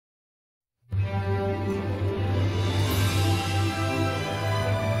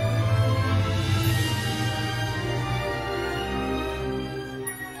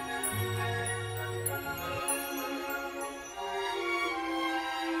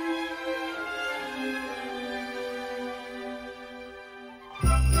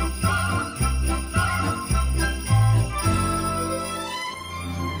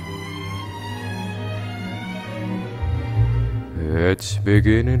It's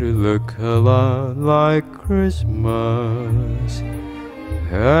beginning to look a lot like Christmas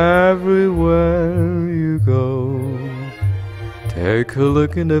everywhere you go. Take a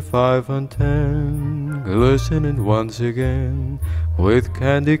look in the 5 and 10, glistening once again, with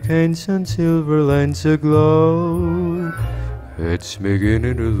candy canes and silver lanes aglow. It's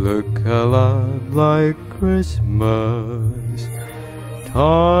beginning to look a lot like Christmas,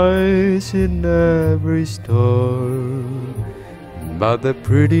 toys in every store. But the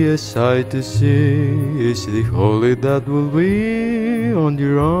prettiest sight to see is the holly that will be on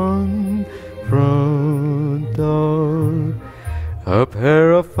your own front door. A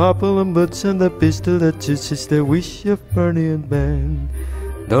pair of Hopalong boots and a pistol that is the wish of Bernie and Ben.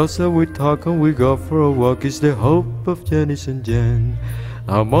 Those that we talk and we go for a walk is the hope of Janice and Jen.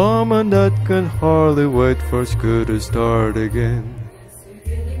 A mom that can hardly wait for school to start again.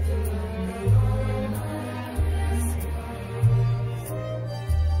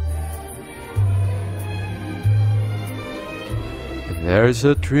 There's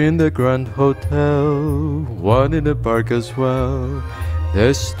a tree in the Grand Hotel, one in the park as well,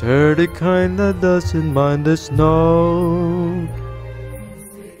 the sturdy kind that doesn't mind the snow.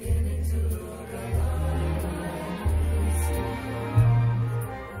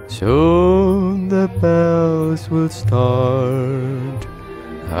 Soon the bells will start,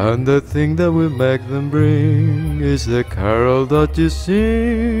 and the thing that will make them ring is the carol that you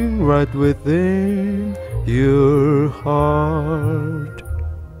sing right within your heart.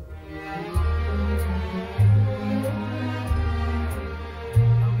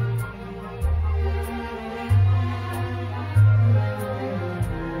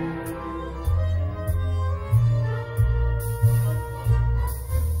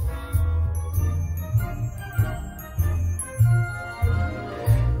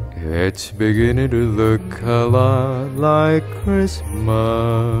 It's beginning to look a lot like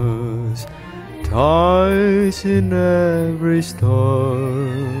Christmas, toys in every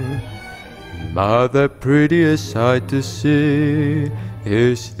store. But the prettiest sight to see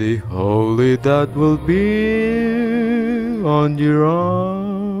is the holly that will be on your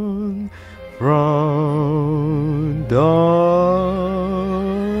own front door.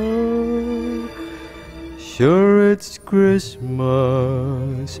 Sure, it's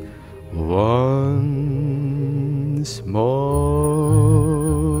Christmas once more.